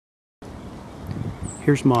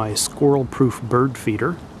Here's my squirrel-proof bird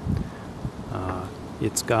feeder.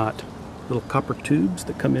 It's got little copper tubes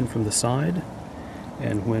that come in from the side,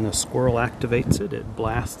 and when a squirrel activates it, it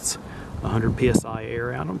blasts 100 psi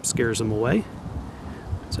air at them, scares them away.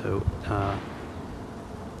 So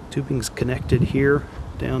tubing's connected here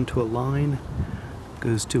down to a line,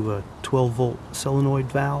 goes to a 12-volt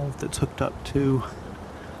solenoid valve that's hooked up to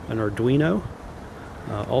an arduino.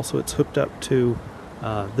 Also, it's hooked up to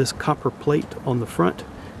this copper plate on the front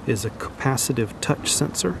is a capacitive touch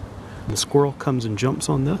sensor. The squirrel comes and jumps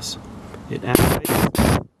on this. It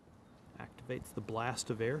activates the blast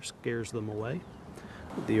of air, scares them away.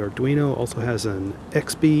 The Arduino also has an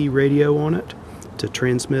XB radio on it to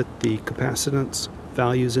transmit the capacitance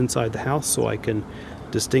values inside the house, so I can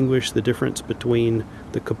distinguish the difference between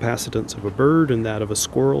the capacitance of a bird and that of a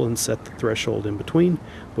squirrel and set the threshold in between.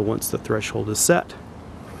 But once the threshold is set,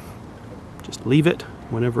 just leave it.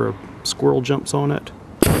 Whenever a squirrel jumps on it,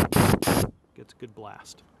 gets a good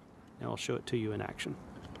blast. Now I'll show it to you in action.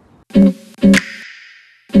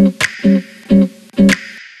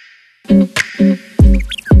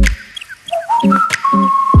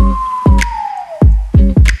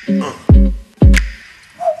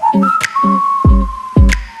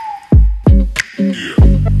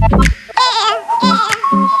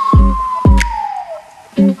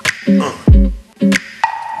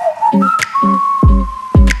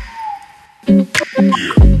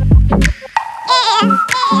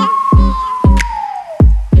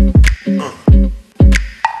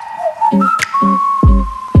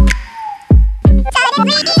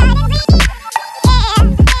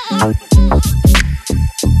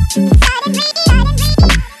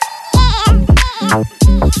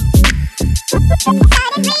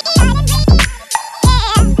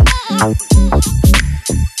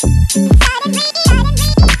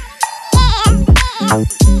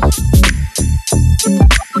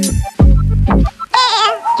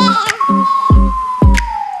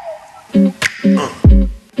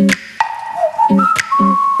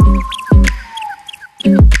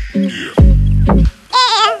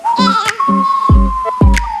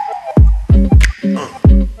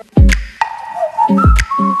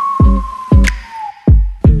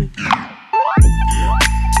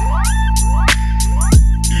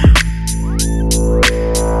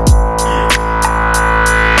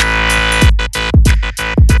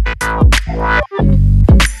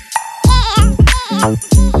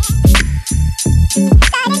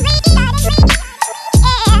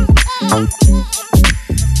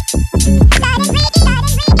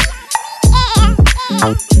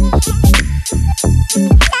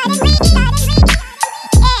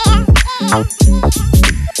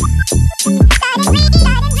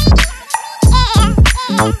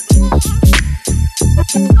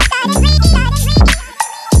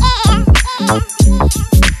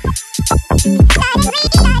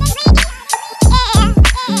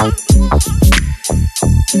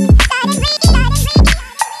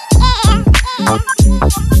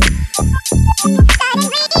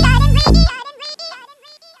 Started